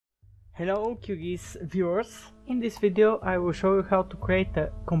Hello QGIS viewers! In this video I will show you how to create a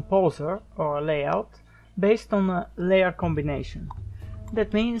composer or a layout based on a layer combination.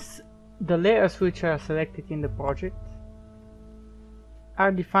 That means the layers which are selected in the project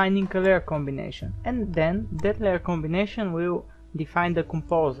are defining a layer combination, and then that layer combination will define the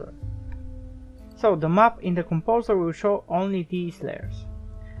composer. So the map in the composer will show only these layers.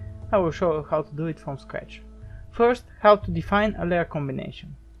 I will show you how to do it from scratch. First, how to define a layer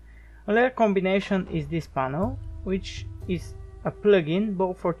combination. A layer combination is this panel, which is a plugin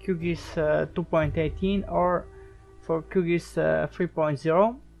both for QGIS 2.18 or for QGIS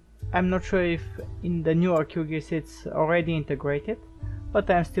 3.0. I'm not sure if in the newer QGIS it's already integrated, but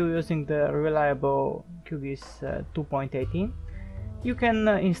I'm still using the reliable QGIS 2.18. You can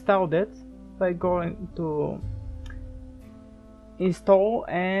install that by going to install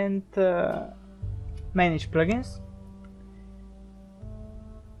and manage plugins.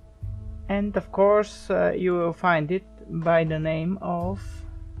 And of course you will find it by the name of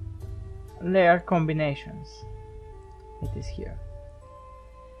layer combinations. It is here.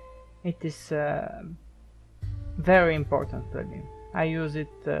 It is a very important plugin. I use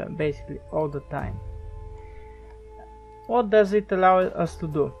it basically all the time. What does it allow us to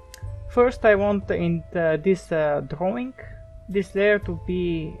do? First, I want in this drawing this layer to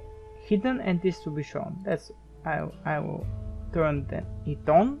be hidden and this to be shown. That's I will turn it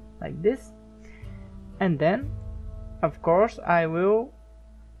on like this, and then of course I will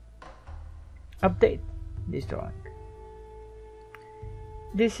update this drawing.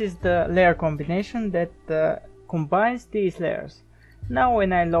 This is the layer combination that combines these layers. Now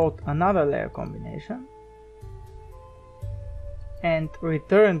when I load another layer combination and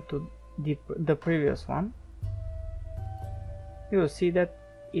return to the previous one, you will see that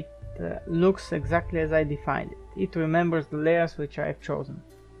it looks exactly as I defined it. It remembers the layers which I have chosen.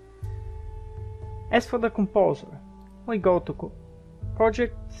 As for the composer, we go to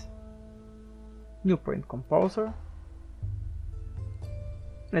Project, New Print Composer.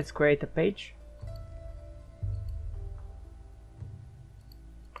 Let's create a page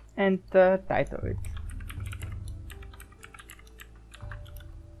and title it.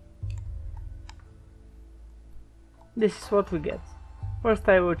 This is what we get. First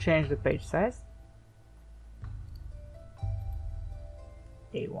I will change the page size,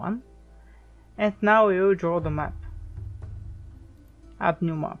 A1, and now we will draw the map. Add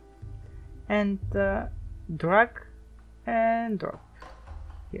new map and drag and drop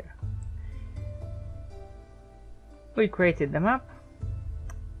here. We created the map.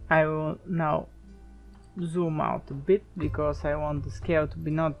 I will now zoom out a bit because I want the scale to be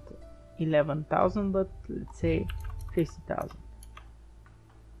not 11,000 but let's say 50,000.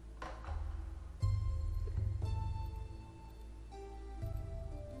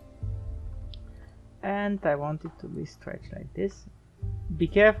 And I want it to be stretched like this. Be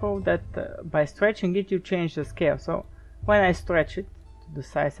careful that by stretching it you change the scale. So when I stretch it to the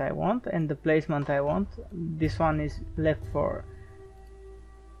size I want and the placement I want, this one is left for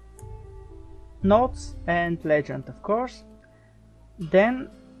notes and legend of course, then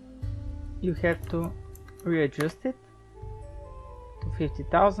you have to readjust it to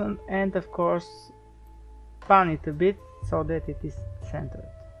 50,000 and of course pan it a bit so that it is centered.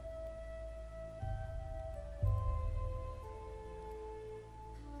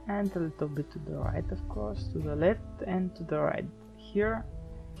 And a little bit to the right, of course, to the left and to the right here,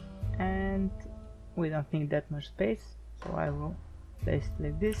 and we don't need that much space, so I will place it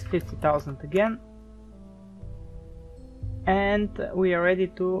like this, 50,000 again, and we are ready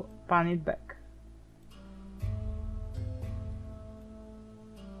to pan it back.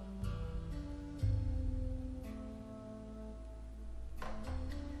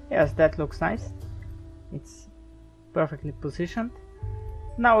 Yes, that looks nice. It's perfectly positioned.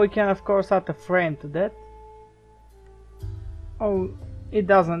 Now we can of course add a frame to that. Oh, it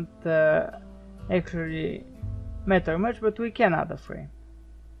doesn't actually matter much, but we can add a frame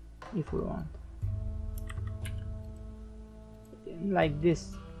if we want. Like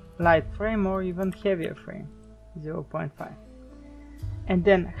this light frame or even heavier frame, 0.5. And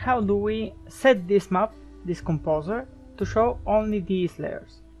then how do we set this map, this composer, to show only these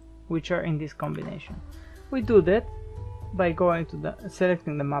layers which are in this combination? We do that by going to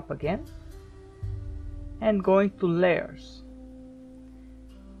selecting the map again and going to layers,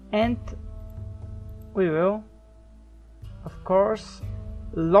 and we will of course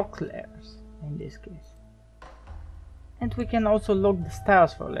lock layers in this case, and we can also lock the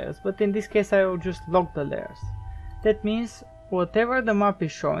styles for layers, but in this case I will just lock the layers. That means whatever the map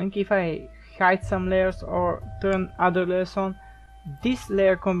is showing, if I hide some layers or turn other layers on, this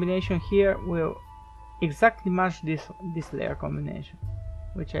layer combination here will exactly match this layer combination,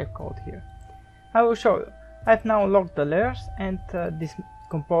 which I've called here. I will show you. I've now locked the layers, and this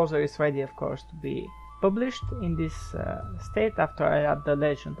composer is ready, of course, to be published in this state after I add the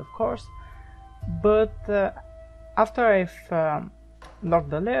legend, of course. But after I've locked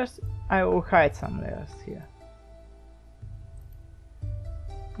the layers, I will hide some layers here.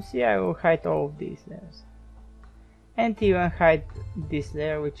 You see, I will hide all of these layers, and even hide this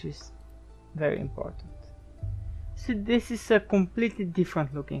layer, which is very important. So this is a completely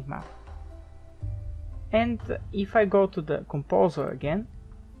different looking map. And if I go to the composer again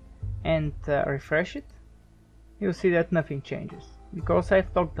and refresh it, you'll see that nothing changes because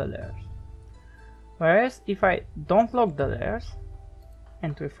I've locked the layers. Whereas if I don't lock the layers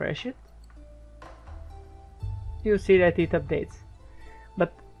and refresh it, you'll see that it updates.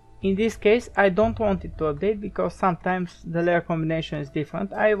 But in this case, I don't want it to update because sometimes the layer combination is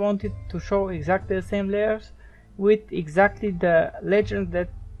different. I want it to show exactly the same layers with exactly the legend that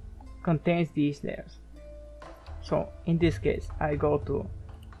contains these layers. So in this case, I go to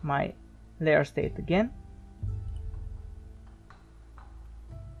my layer state again,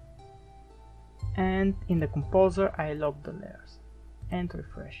 and in the composer I lock the layers and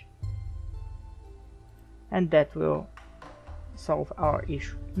refresh, and that will solve our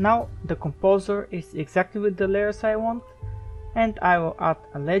issue. Now the composer is exactly with the layers I want, and I will add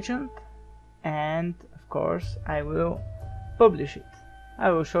a legend, and of course I will publish it.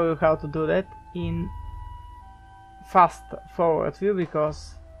 I will show you how to do that in fast forward view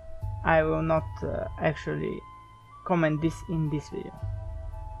because I will not actually comment this in this video.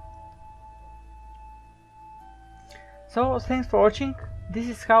 So thanks for watching. This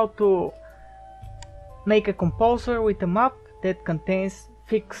is how to make a composer with a map that contains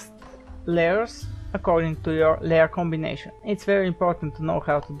fixed layers according to your layer combination. It's very important to know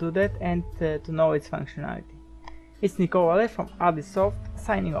how to do that and to know its functionality. It's Nicola from ADIsoft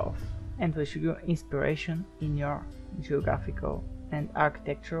signing off, and wishing you inspiration in your geographical and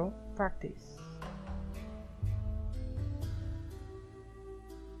architectural practice.